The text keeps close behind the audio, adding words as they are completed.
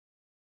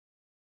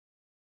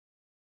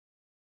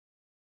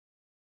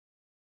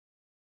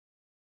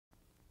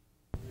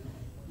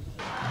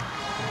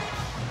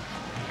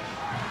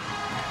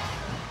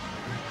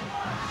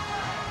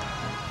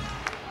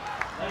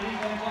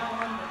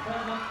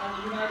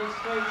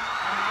States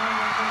and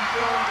Congressman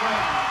Phil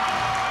Graham.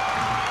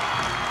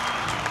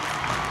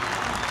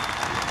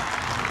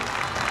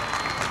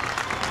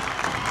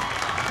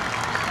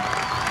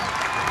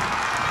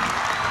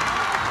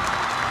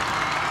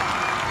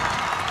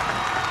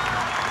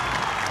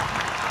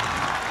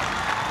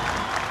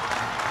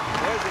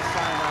 There's a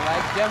sign I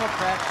like.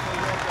 Democrats for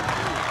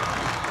Reagan-Bush.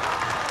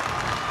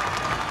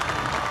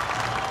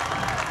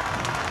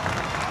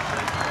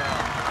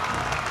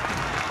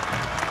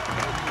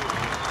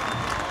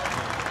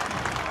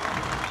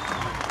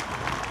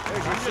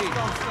 I'm just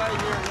going to stay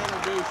here and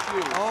introduce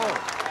you. Oh,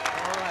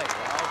 all right.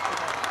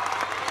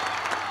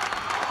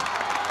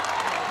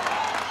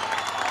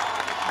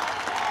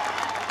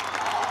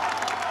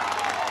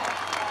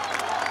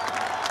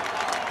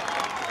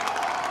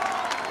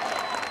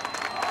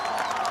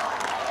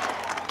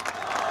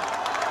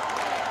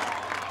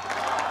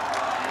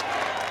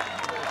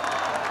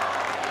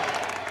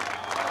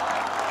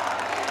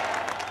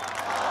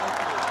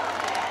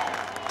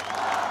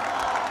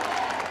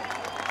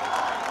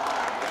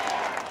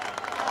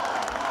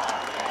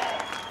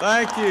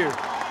 Thank you,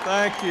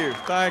 thank you,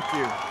 thank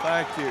you,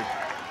 thank you.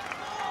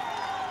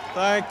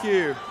 Thank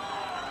you,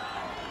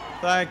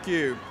 thank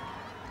you.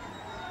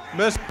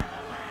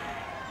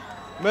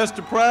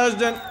 Mr.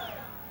 President,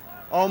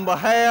 on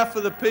behalf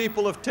of the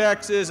people of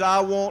Texas,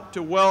 I want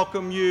to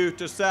welcome you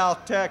to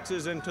South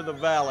Texas and to the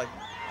Valley.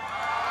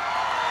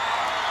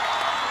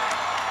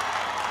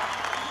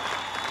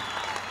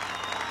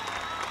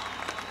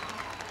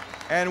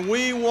 And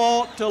we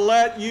want to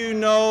let you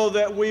know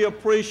that we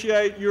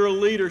appreciate your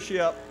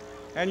leadership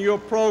and your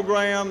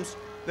programs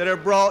that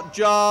have brought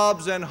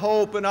jobs and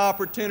hope and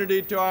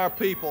opportunity to our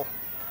people.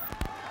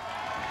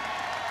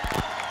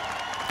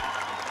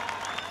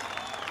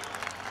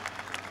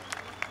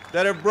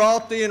 That have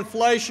brought the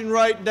inflation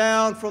rate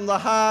down from the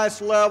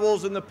highest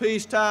levels in the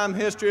peacetime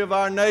history of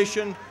our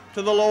nation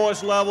to the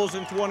lowest levels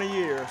in 20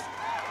 years.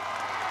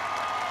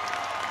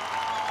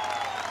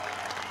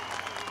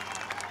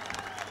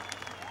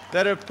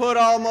 That have put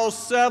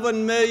almost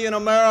 7 million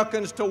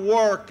Americans to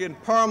work in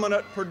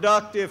permanent,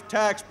 productive,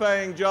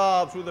 tax-paying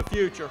jobs with a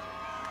future.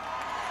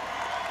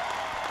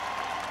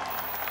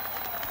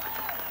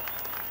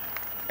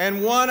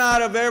 And 1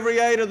 out of every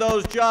 8 of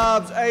those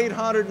jobs,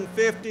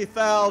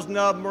 850,000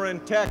 of them are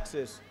in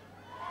Texas.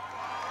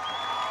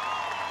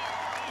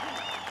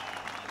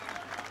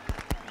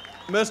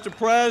 Mr.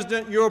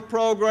 President, your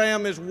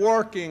program is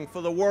working for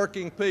the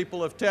working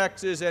people of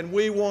Texas, and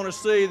we want to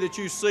see that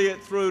you see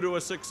it through to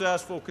a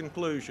successful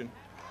conclusion.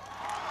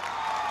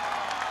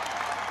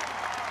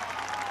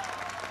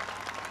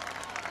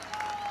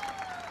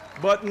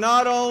 But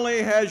not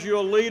only has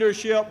your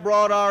leadership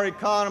brought our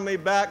economy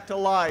back to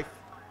life,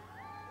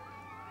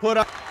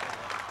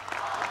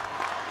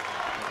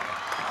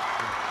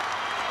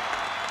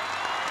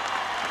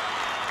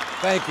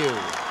 Thank you.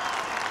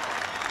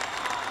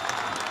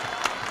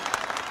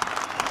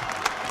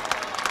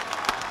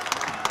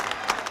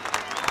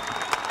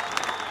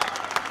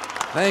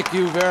 Thank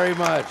you very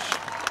much.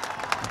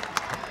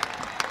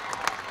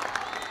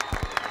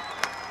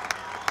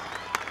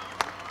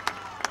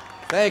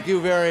 Thank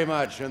you very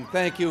much, and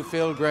thank you,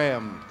 Phil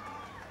Graham.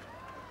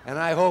 And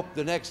I hope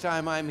the next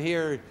time I'm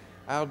here,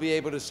 I'll be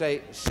able to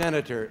say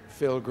Senator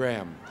Phil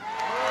Graham.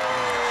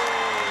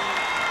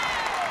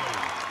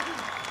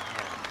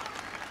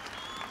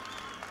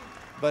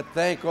 But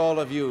thank all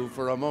of you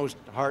for a most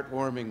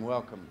heartwarming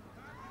welcome.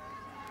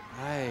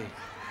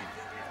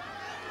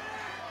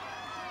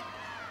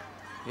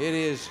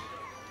 It's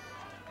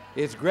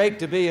great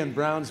to be in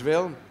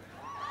Brownsville,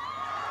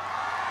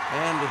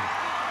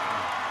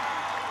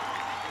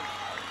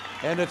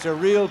 and it's a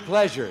real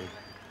pleasure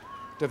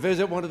to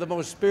visit one of the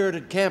most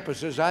spirited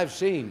campuses I've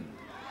seen.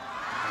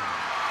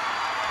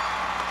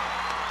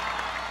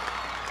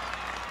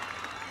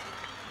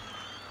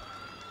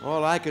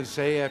 All I can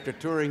say after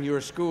touring your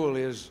school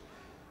is,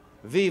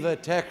 Viva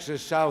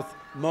Texas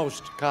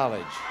Southernmost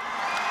College.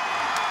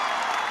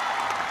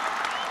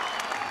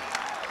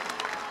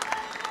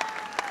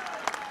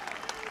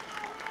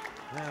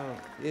 Well,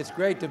 it's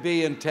great to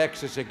be in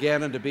Texas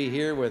again and to be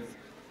here with,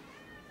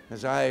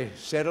 as I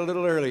said a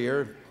little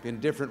earlier, in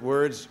different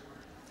words,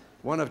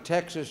 one of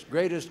Texas'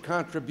 greatest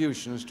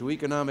contributions to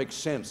economic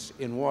sense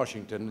in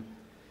Washington,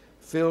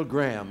 Phil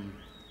Graham,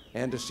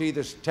 and to see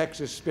this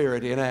Texas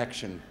spirit in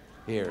action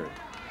here.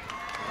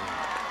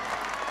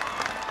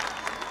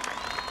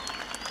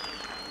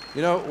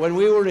 You know, when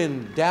we were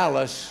in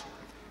Dallas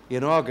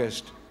in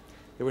August,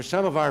 there were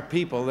some of our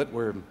people that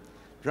were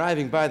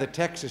driving by the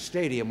Texas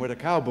Stadium where the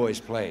Cowboys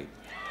play.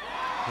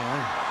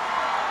 Yeah.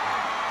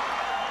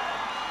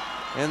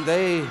 And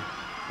they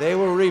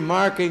were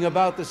remarking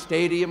about the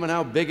stadium and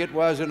how big it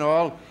was and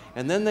all,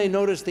 and then they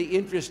noticed the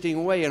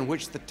interesting way in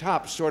which the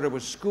top sort of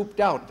was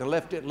scooped out to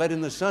let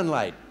in the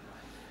sunlight.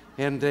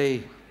 And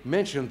they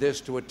mentioned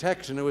this to a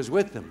Texan who was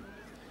with them.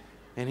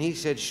 And he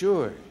said,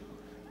 sure,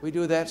 we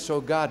do that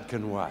so God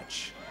can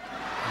watch.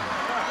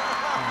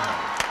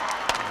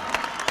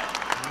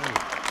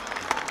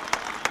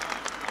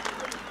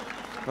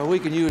 Well, we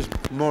can use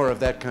more of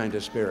that kind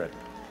of spirit.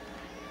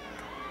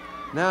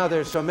 Now,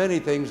 there's so many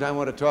things I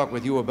want to talk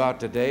with you about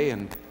today,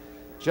 and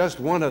just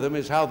one of them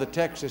is how the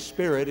Texas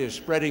spirit is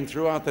spreading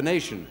throughout the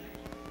nation.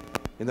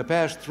 In the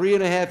past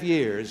 3.5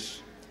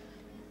 years,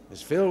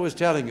 as Phil was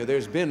telling you,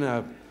 there's been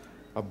a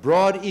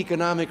broad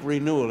economic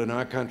renewal in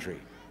our country.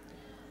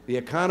 The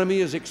economy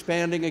is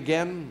expanding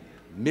again.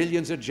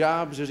 Millions of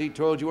jobs, as he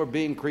told you, are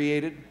being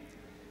created.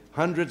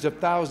 Hundreds of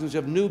thousands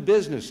of new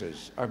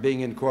businesses are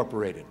being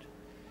incorporated.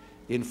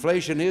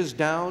 Inflation is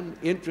down,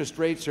 interest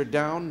rates are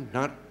down,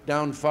 not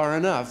down far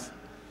enough,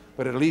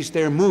 but at least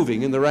they're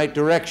moving in the right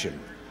direction.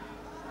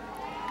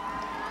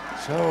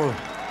 So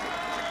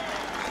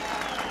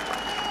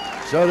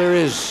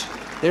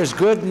there's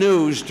good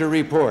news to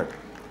report.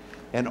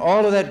 And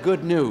all of that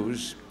good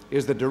news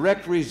is the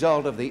direct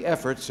result of the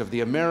efforts of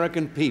the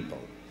American people,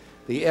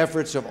 the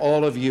efforts of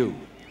all of you.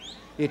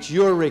 It's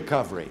your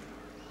recovery.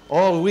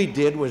 All we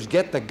did was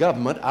get the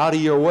government out of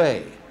your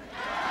way.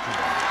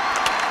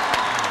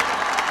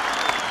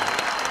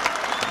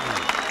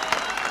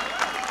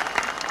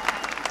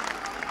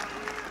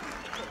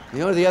 You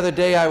know, the other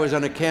day I was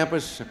on a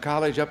campus, a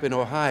college up in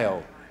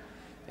Ohio,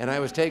 and I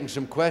was taking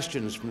some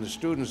questions from the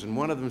students, and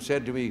one of them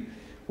said to me,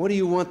 "What do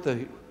you want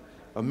the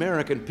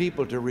American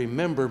people to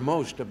remember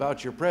most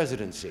about your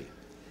presidency?"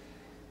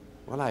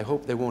 Well, I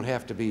hope they won't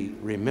have to be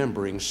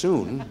remembering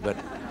soon, but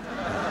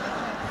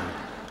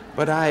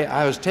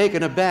I was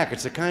taken aback.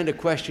 It's the kind of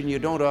question you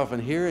don't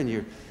often hear, and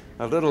you're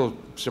a little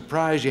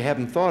surprised you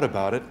haven't thought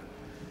about it.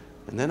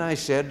 And then I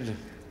said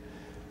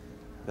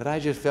that I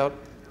just felt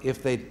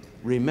if they'd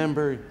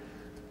remember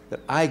that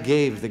I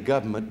gave the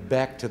government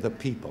back to the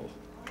people.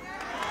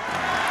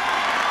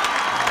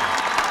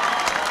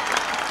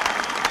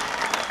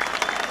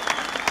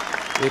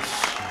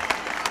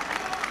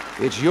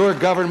 It's your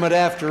government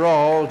after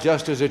all,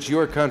 just as it's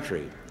your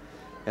country.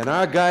 And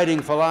our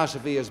guiding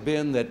philosophy has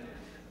been that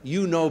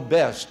you know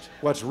best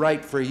what's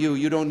right for you.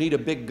 You don't need a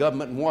big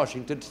government in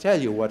Washington to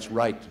tell you what's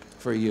right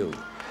for you.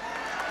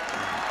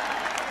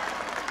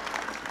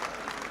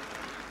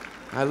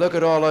 I look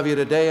at all of you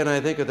today and I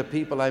think of the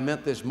people I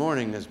met this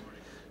morning as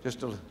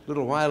just a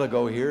little while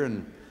ago here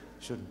and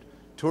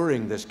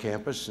touring this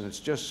campus, and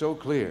it's just so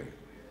clear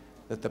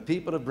that the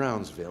people of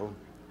Brownsville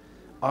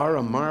are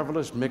a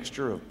marvelous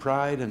mixture of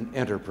pride and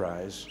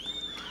enterprise.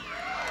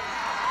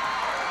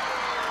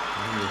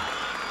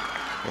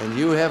 And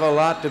you have a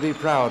lot to be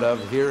proud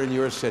of here in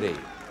your city.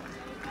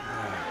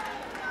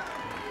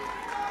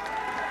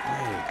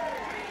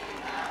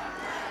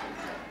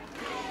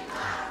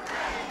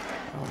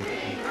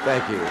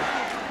 Thank you.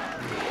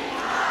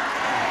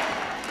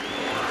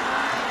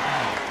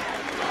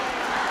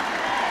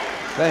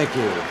 Thank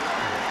you.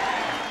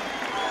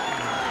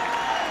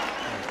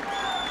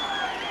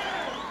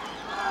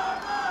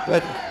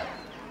 But,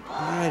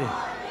 all right.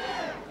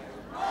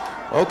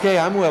 Okay,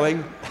 I'm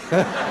willing.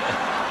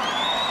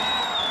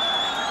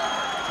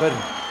 But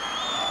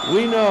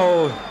we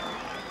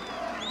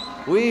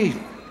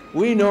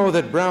know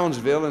that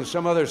Brownsville and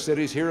some other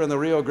cities here in the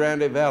Rio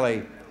Grande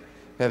Valley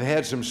have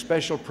had some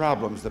special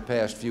problems the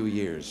past few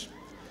years.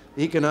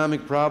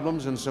 Economic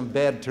problems and some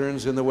bad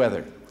turns in the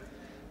weather.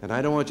 And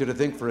I don't want you to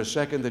think for a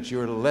second that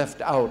you're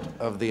left out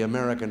of the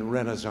American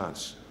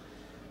Renaissance.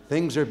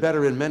 Things are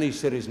better in many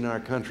cities in our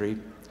country,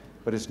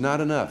 but it's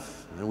not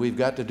enough, and we've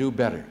got to do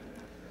better.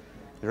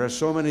 There are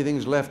so many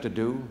things left to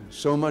do,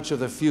 so much of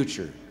the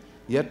future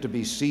yet to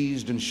be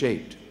seized and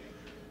shaped.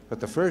 But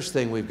the first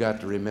thing we've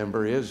got to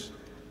remember is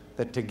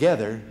that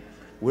together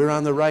we're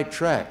on the right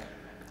track.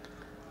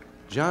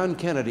 John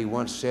Kennedy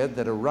once said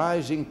that a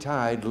rising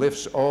tide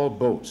lifts all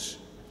boats.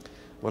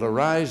 Well, a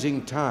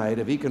rising tide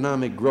of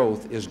economic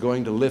growth is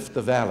going to lift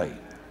the valley.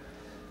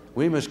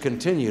 We must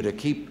continue to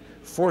keep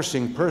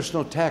forcing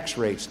personal tax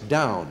rates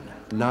down,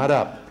 not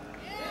up.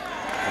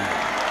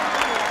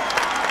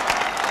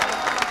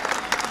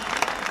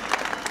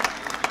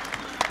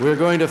 We're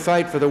going to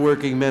fight for the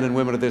working men and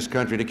women of this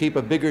country to keep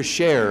a bigger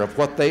share of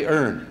what they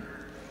earn.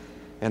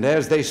 And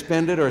as they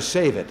spend it or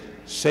save it,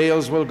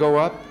 sales will go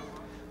up,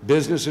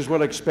 businesses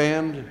will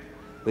expand,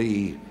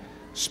 the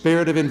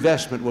spirit of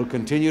investment will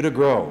continue to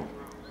grow.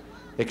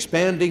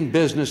 Expanding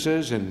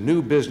businesses and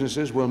new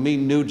businesses will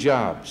mean new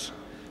jobs,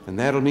 and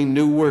that'll mean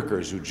new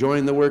workers who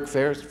join the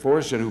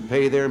workforce and who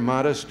pay their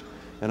modest,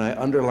 and I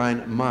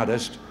underline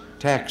modest,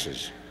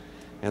 taxes.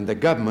 And the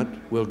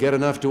government will get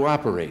enough to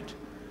operate.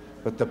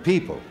 But the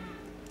people,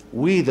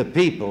 we the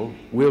people,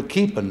 will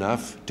keep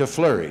enough to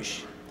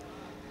flourish.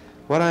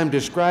 What I'm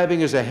describing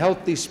is a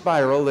healthy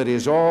spiral that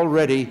is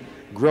already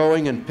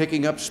growing and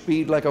picking up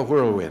speed like a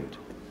whirlwind.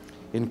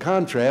 In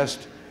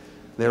contrast,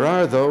 there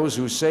are those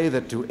who say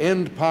that to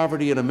end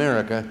poverty in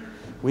America,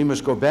 we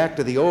must go back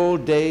to the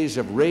old days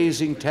of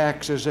raising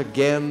taxes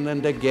again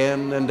and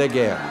again and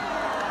again.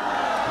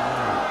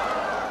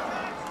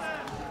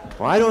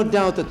 Well, I don't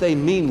doubt that they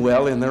mean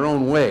well in their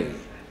own way,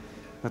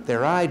 but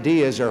their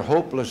ideas are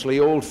hopelessly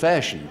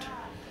old-fashioned.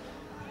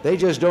 They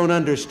just don't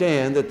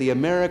understand that the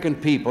American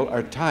people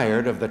are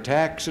tired of the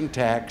tax and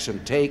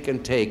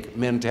take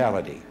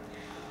mentality.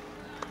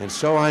 And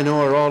so I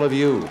know are all of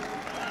you.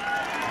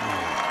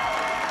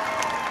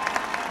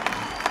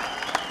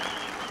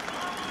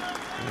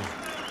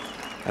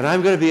 And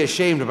I'm going to be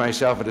ashamed of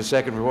myself in a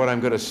second for what I'm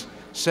going to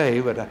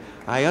say, but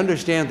I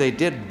understand they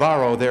did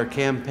borrow their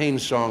campaign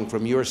song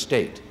from your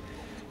state.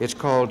 It's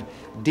called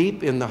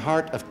Deep in the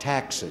Heart of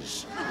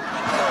Taxes.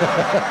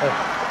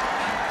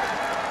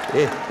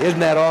 Isn't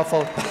that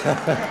awful?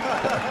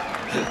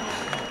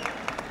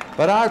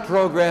 But our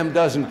program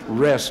doesn't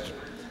rest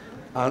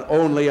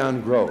only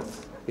on growth.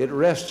 It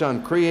rests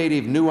on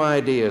creative new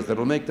ideas that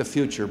will make the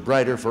future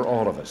brighter for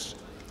all of us.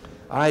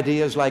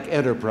 Ideas like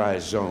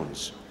enterprise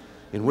zones,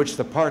 in which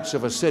the parts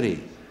of a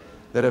city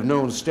that have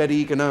known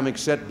steady economic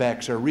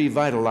setbacks are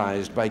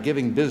revitalized by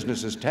giving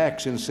businesses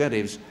tax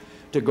incentives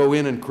to go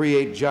in and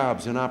create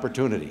jobs and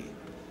opportunity.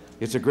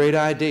 It's a great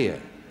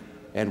idea,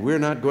 and we're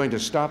not going to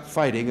stop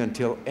fighting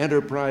until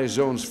enterprise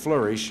zones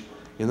flourish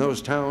in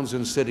those towns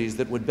and cities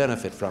that would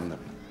benefit from them.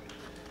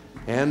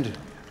 And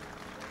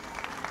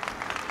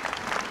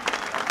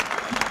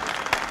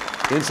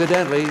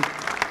incidentally,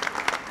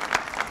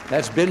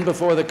 that's been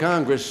before the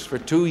Congress for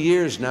 2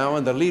 years now,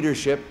 and the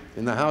leadership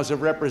in the House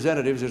of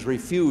Representatives has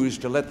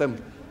refused to let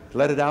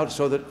it out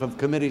from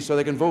committee so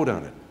they can vote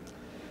on it.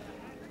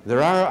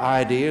 There are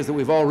ideas that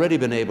we've already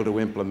been able to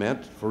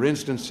implement. For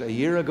instance, a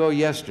year ago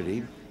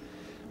yesterday,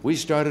 we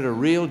started a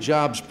real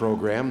jobs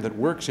program that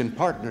works in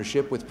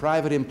partnership with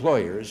private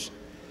employers,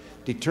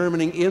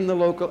 determining in the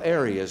local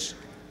areas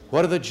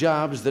what are the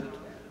jobs that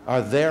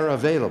are there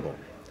available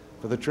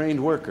for the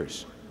trained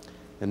workers.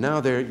 And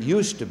now there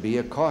used to be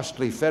a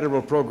costly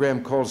federal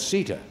program called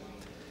CETA,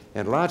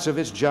 and lots of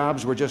its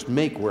jobs were just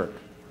make work,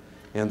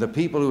 and the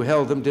people who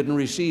held them didn't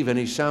receive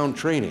any sound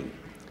training.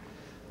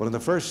 Well, in the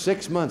first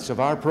 6 months of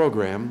our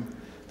program,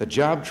 the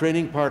Job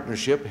Training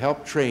Partnership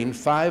helped train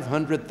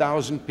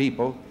 500,000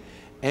 people,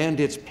 and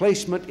its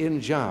placement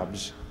in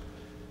jobs,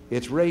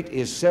 its rate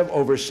is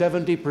over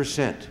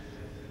 70%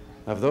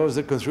 of those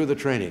that go through the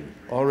training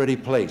already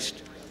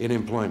placed in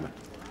employment.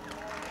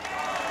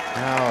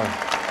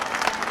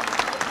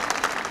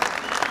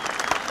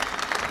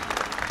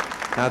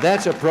 Now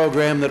that's a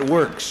program that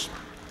works,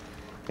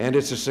 and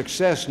it's a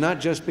success not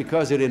just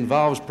because it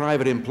involves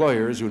private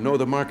employers who know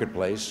the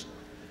marketplace.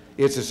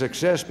 It's a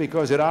success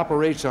because it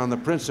operates on the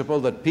principle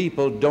that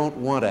people don't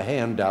want a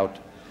handout.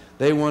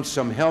 They want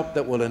some help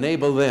that will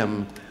enable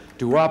them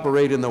to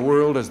operate in the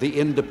world as the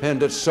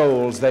independent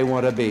souls they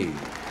want to be.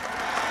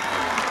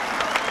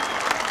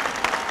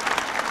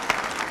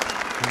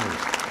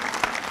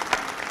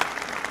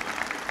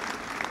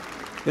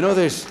 You know,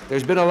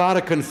 there's been a lot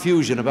of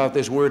confusion about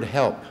this word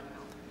help.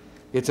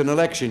 It's an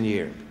election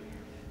year,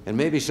 and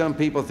maybe some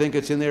people think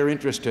it's in their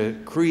interest to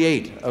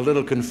create a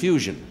little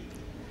confusion.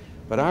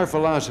 But our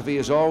philosophy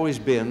has always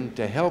been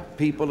to help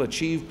people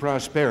achieve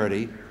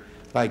prosperity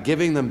by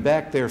giving them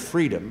back their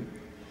freedom,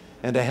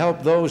 and to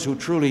help those who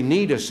truly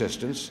need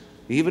assistance,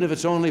 even if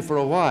it's only for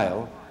a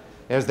while,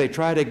 as they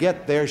try to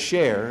get their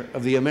share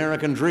of the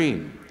American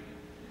dream.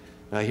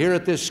 Now, here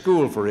at this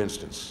school, for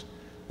instance,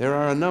 there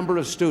are a number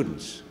of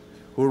students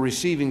who are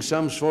receiving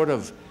some sort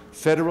of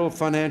federal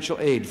financial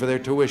aid for their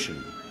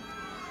tuition.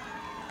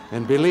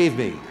 And believe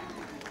me,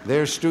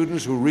 there are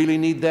students who really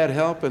need that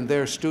help, and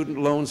their student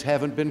loans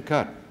haven't been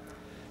cut.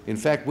 In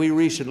fact, we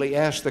recently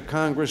asked the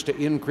Congress to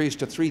increase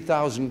to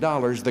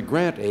 $3,000 the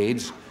grant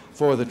aids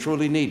for the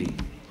truly needy.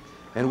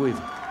 And we've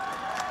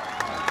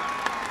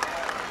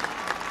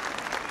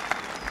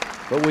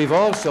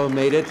also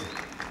made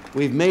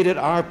it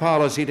our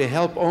policy to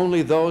help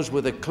only those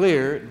with a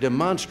clear,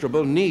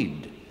 demonstrable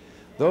need.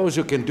 Those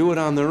who can do it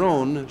on their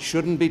own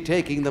shouldn't be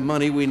taking the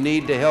money we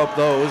need to help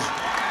those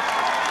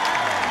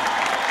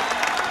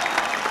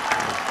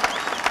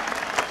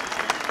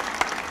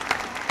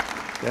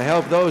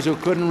who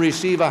couldn't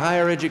receive a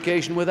higher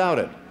education without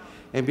it.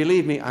 And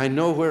believe me, I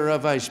know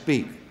whereof I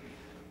speak,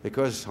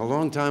 because a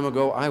long time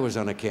ago I was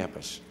on a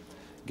campus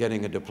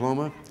getting a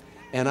diploma,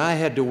 and I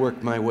had to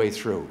work my way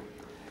through.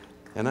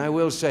 And I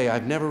will say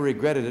I've never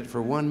regretted it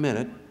for 1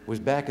 minute. It was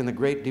back in the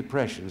Great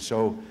Depression,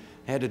 so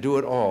I had to do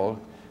it all.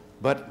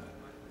 But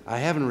I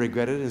haven't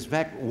regretted it. In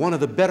fact, one of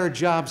the better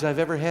jobs I've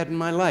ever had in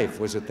my life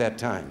was at that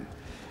time.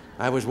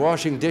 I was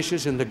washing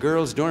dishes in the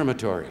girls'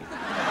 dormitory.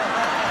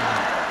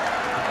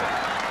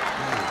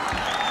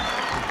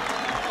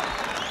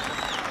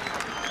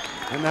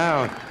 And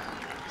now,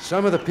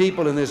 some of the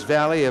people in this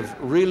valley have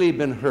really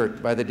been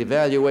hurt by the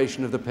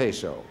devaluation of the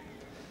peso.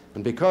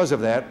 And because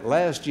of that,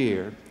 last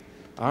year,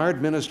 our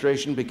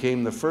administration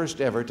became the first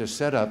ever to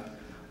set up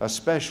a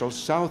special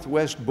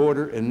Southwest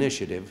border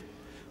initiative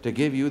to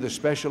give you the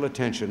special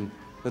attention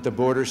that the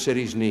border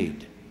cities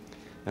need.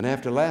 And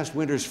after last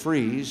winter's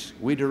freeze,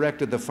 we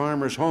directed the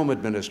Farmers Home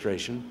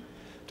Administration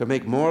to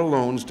make more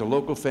loans to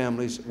local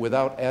families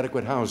without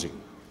adequate housing.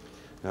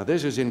 Now,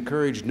 this has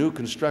encouraged new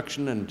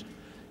construction and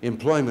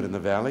employment in the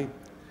valley.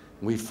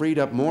 We freed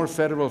up more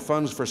federal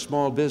funds for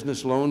small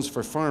business loans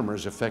for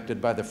farmers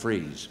affected by the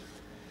freeze.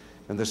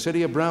 And the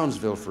city of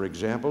Brownsville, for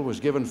example, was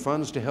given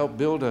funds to help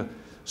build a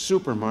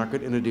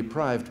supermarket in a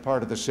deprived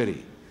part of the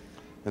city.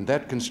 And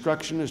that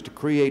construction is to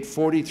create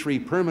 43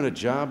 permanent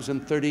jobs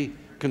and 30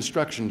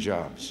 construction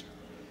jobs.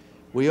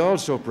 We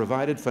also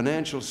provided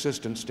financial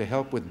assistance to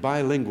help with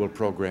bilingual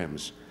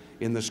programs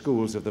in the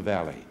schools of the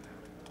Valley.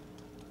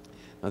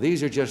 Now,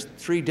 these are just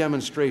 3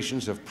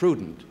 demonstrations of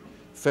prudent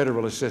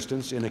federal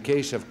assistance in a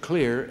case of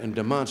clear and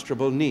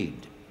demonstrable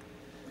need.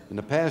 In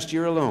the past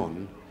year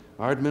alone,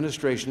 our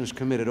administration has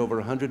committed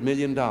over $100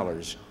 million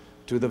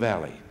to the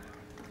Valley.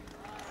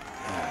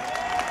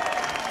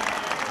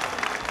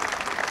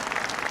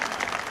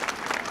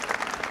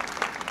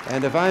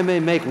 And if I may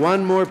make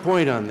one more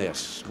point on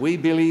this, we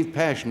believe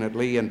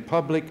passionately in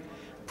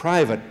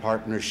public-private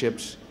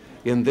partnerships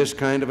in this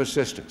kind of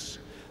assistance.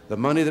 The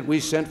money that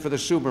we sent for the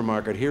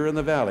supermarket here in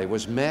the Valley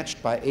was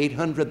matched by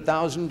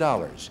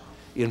 $800,000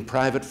 in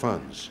private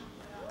funds.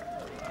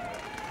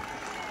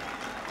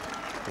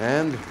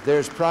 And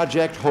there's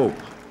Project Hope.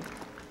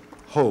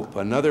 Hope,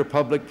 another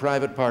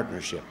public-private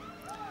partnership.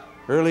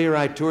 Earlier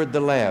I toured the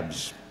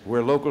labs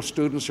where local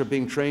students are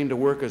being trained to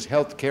work as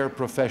healthcare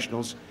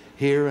professionals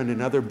here and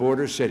in other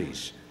border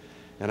cities.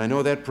 And I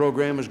know that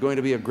program is going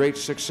to be a great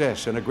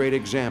success and a great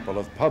example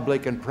of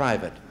public and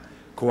private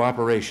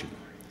cooperation.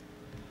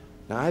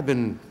 Now, I've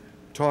been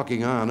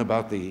talking on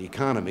about the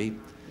economy,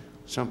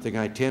 something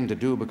I tend to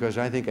do because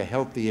I think a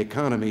healthy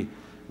economy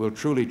will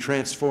truly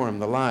transform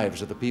the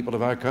lives of the people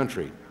of our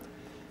country.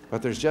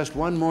 But there's just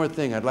one more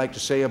thing I'd like to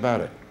say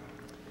about it.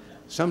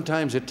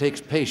 Sometimes it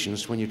takes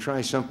patience when you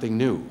try something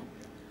new.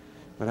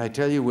 But I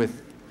tell you well,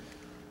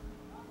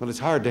 it's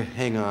hard to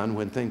hang on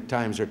when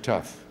times are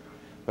tough.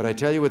 But I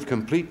tell you with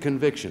complete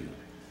conviction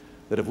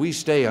that if we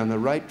stay on the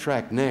right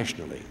track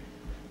nationally,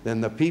 then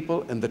the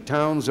people and the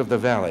towns of the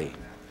Valley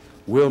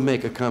will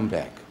make a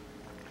comeback.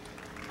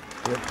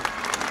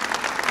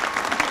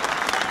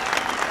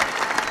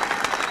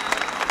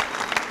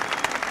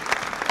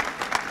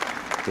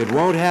 It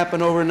won't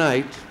happen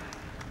overnight,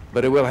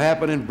 but it will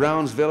happen in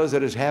Brownsville as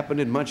it has happened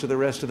in much of the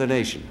rest of the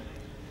nation.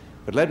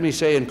 But let me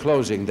say in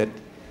closing that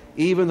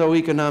even though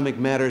economic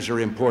matters are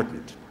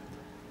important,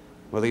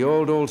 well, the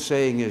old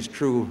saying is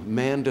true,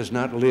 man does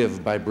not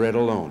live by bread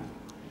alone.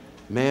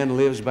 Man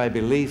lives by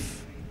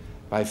belief,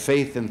 by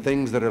faith in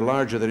things that are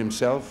larger than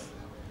himself.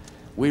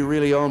 We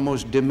really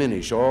almost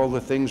diminish all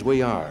the things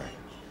we are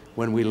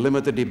when we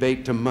limit the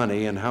debate to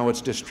money and how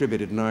it's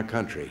distributed in our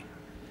country.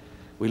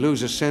 We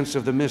lose a sense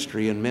of the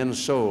mystery in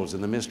men's souls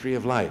and the mystery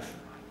of life.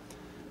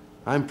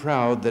 I'm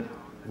proud that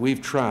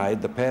we've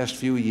tried the past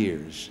few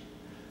years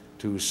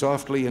to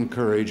softly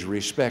encourage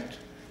respect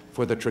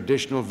for the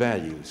traditional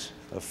values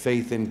of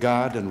faith in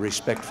God and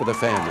respect for the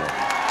family.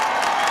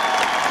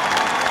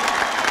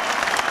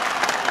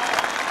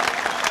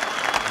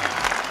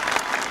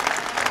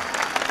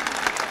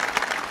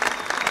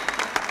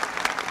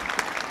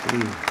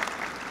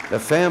 The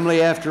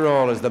family, after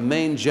all, is the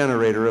main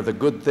generator of the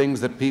good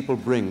things that people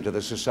bring to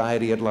the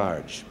society at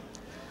large.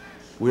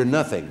 We're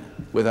nothing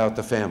without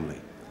the family.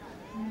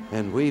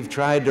 And we've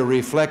tried to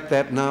reflect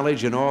that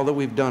knowledge in all that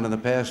we've done in the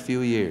past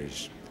few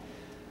years.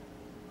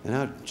 And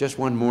now, just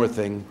one more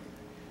thing.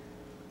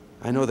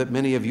 I know that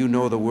many of you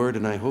know the word,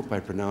 and I hope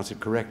I pronounce it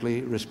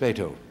correctly,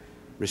 respeto.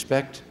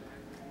 Respect?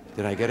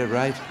 Did I get it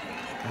right?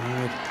 All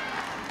right.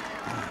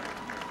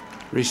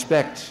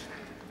 Respect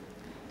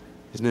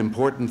is an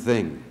important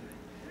thing.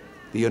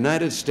 The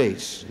United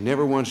States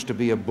never wants to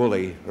be a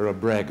bully or a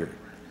bragger,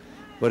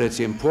 but it's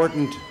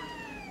important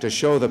to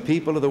show the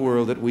people of the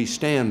world that we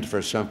stand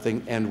for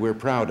something and we're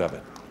proud of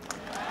it.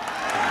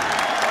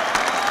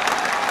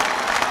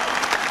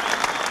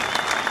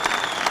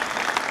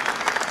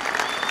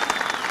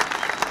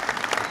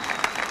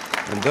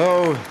 And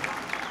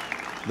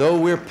though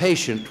we're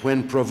patient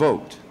when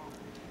provoked,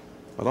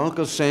 well,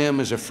 Uncle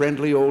Sam is a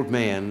friendly old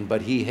man,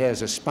 but he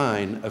has a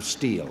spine of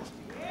steel.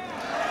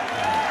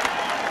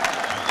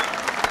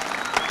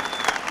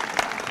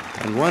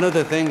 And one of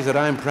the things that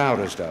I'm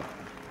proudest of,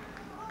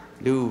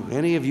 do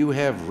any of you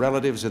have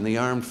relatives in the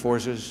armed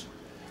forces,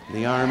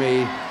 the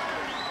Army,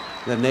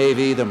 the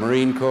Navy, the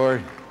Marine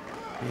Corps?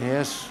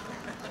 Yes?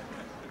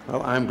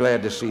 Well, I'm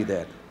glad to see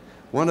that.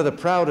 One of the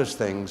proudest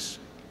things,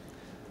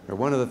 or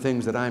one of the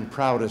things that I'm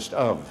proudest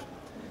of,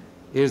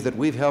 is that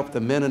we've helped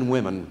the men and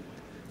women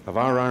of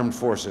our armed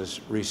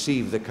forces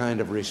receive the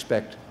kind of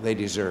respect they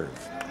deserve.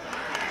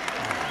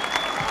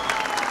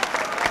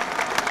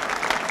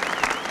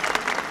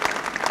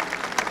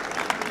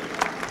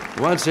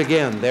 Once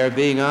again, they're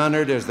being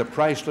honored as the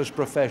priceless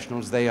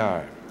professionals they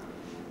are.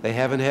 They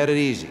haven't had it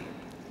easy.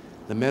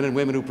 The men and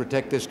women who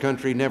protect this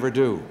country never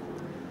do.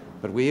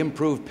 But we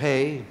improved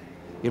pay,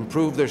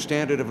 improved their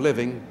standard of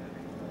living,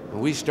 and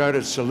we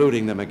started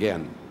saluting them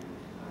again.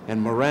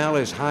 And morale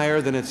is higher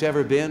than it's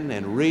ever been,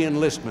 and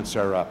re-enlistments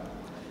are up.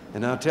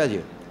 And I'll tell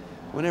you,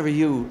 whenever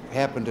you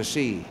happen to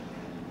see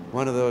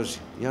one of those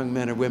young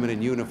men or women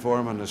in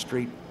uniform on the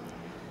street,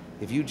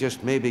 if you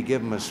just maybe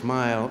give them a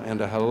smile and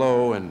a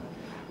hello and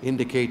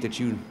indicate that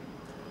you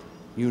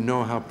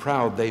know how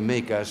proud they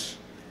make us,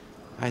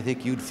 I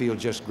think you'd feel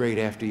just great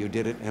after you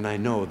did it, and I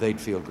know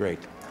they'd feel great.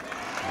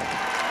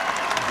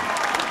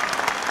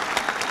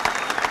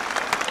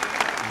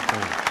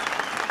 Okay.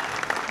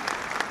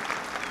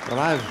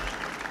 Well,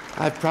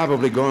 I've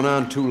probably gone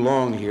on too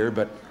long here,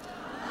 but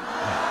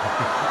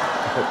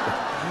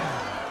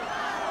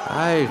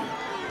I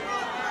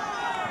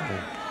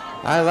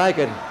like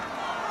it.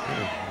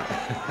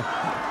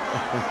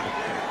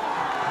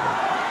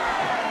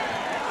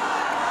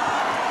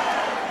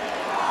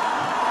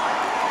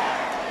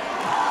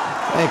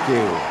 Thank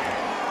you.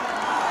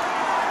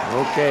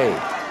 Okay.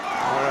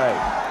 All right.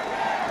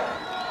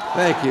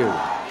 Thank you.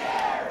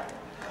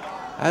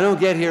 I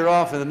don't get here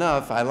often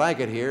enough. I like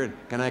it here.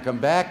 Can I come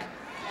back?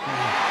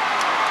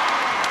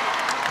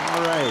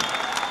 All right.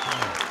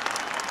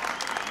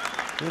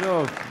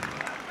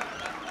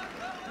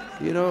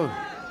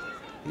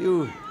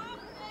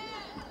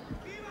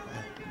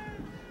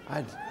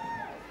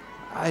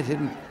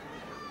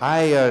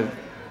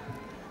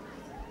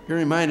 You're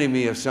reminding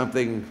me of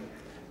something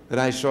that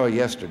I saw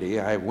yesterday.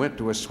 I went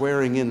to a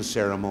swearing-in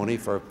ceremony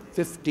for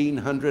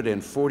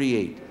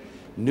 1,548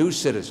 new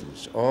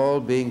citizens, all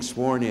being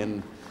sworn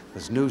in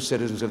as new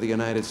citizens of the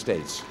United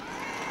States.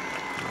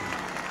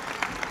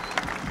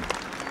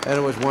 And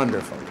it was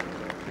wonderful,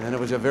 and it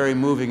was a very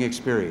moving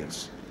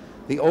experience.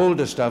 The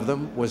oldest of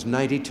them was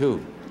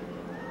 92,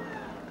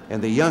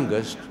 and the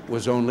youngest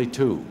was only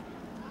 2.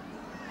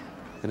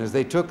 And as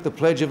they took the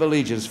Pledge of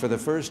Allegiance for the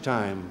first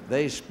time,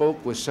 they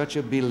spoke with such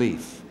a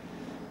belief.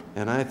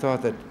 And I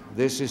thought that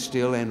this is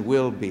still and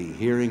will be,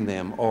 hearing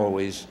them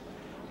always,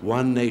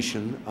 one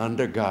nation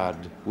under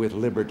God with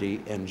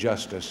liberty and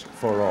justice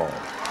for all.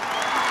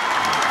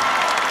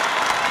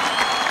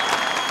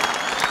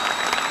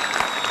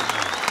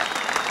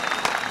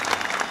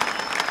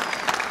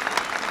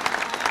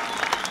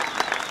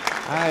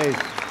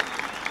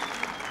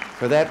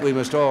 For that we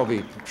must all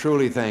be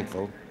truly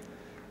thankful.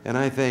 And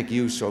I thank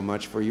you so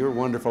much for your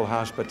wonderful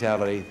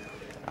hospitality.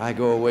 I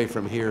go away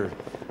from here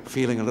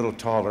feeling a little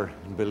taller,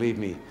 and believe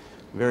me,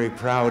 very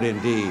proud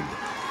indeed.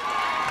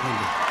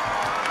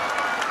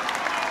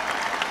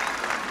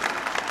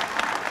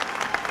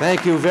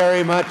 Thank you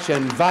very much,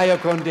 and vaya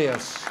con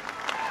Dios.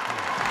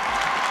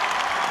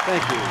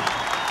 Thank you.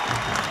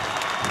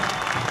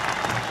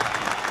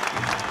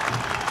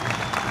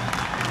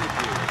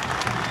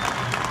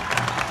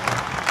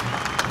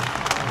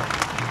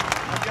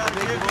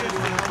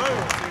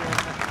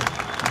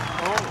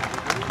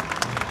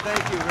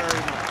 Thank you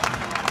very much.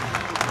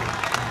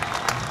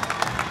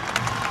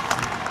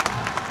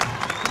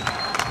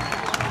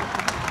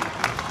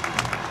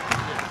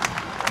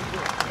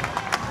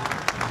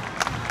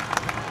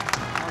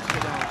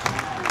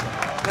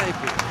 Thank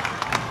you.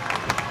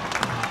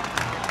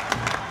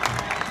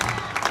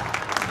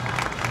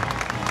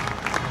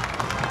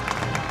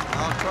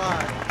 I'll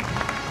try.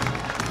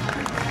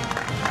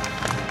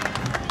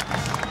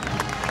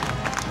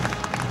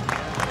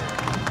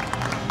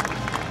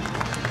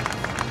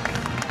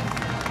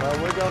 Well,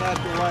 we're going to have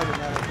to wait a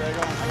minute. They're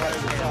going to play the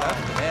song.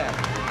 Yeah,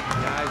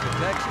 the eyes of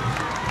Texas.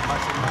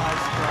 That's a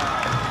nice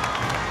crowd.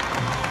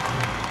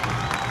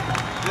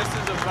 This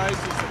is a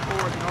basic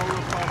support no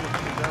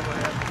Republican has ever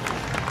had before.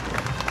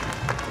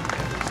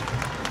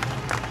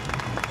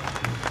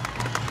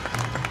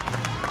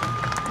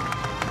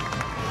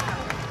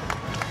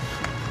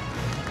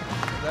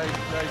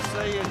 They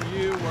see in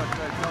you what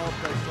they thought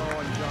they saw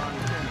in John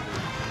Kennedy.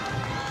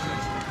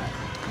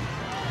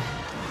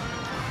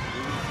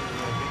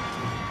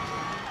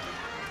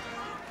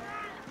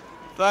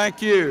 Thank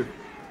you.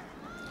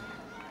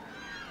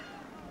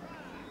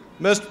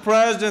 Mr.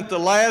 President, the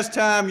last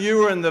time you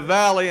were in the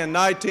Valley in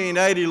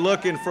 1980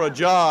 looking for a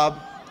job,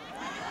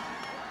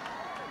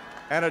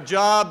 and a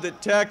job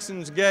that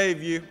Texans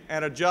gave you,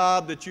 and a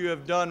job that you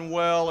have done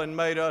well and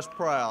made us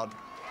proud.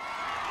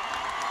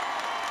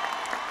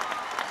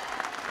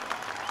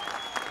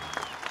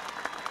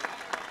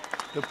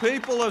 The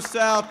people of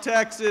South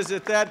Texas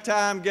at that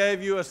time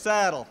gave you a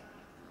saddle,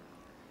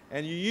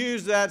 and you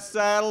used that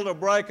saddle to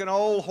break an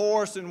old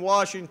horse in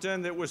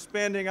Washington that was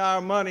spending our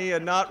money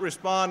and not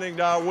responding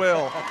to our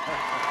will.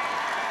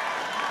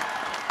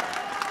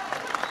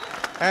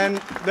 And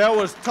there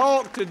was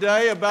talk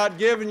today about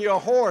giving you a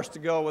horse to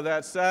go with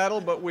that saddle,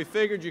 but we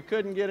figured you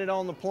couldn't get it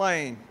on the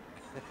plane.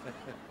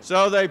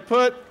 So they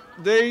put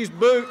these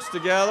boots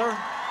together.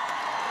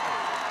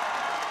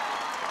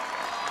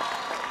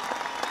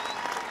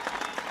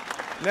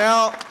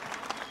 Now,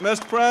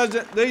 Mr.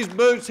 President, these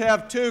boots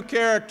have 2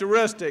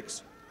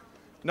 characteristics.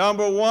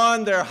 Number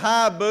 1, they're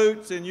high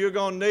boots, and you're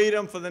going to need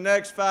them for the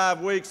next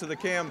 5 weeks of the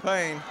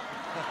campaign.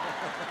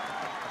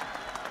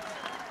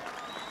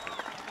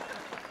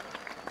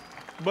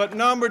 But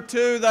number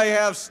 2, they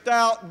have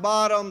stout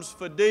bottoms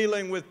for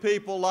dealing with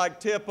people like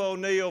Tip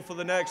O'Neill for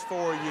the next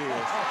 4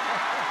 years.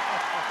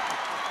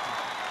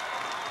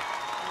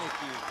 Thank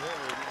you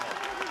very much.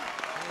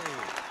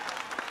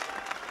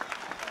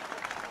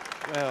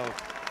 Well,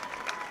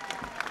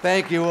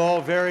 thank you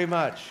all very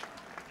much.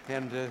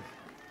 And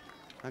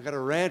I got a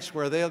ranch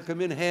where they'll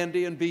come in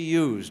handy and be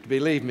used,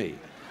 believe me.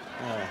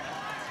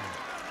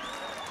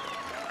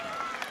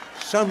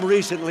 Some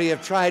recently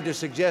have tried to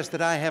suggest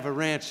that I have a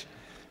ranch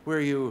where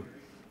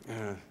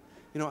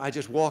I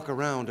just walk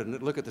around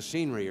and look at the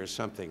scenery or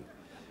something.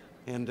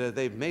 And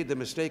they made the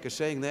mistake of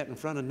saying that in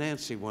front of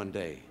Nancy one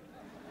day.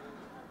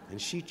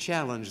 And she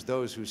challenged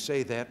those who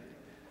say that.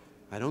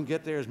 I don't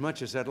get there as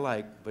much as I'd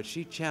like, but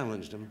she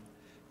challenged them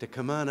to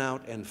come on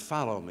out and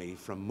follow me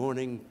from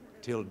morning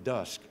till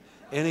dusk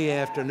any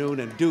afternoon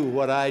and do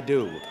what I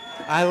do.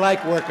 I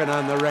like working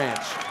on the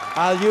ranch.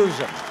 I'll use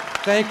them.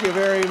 Thank you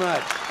very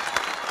much.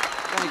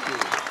 Thank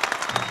you.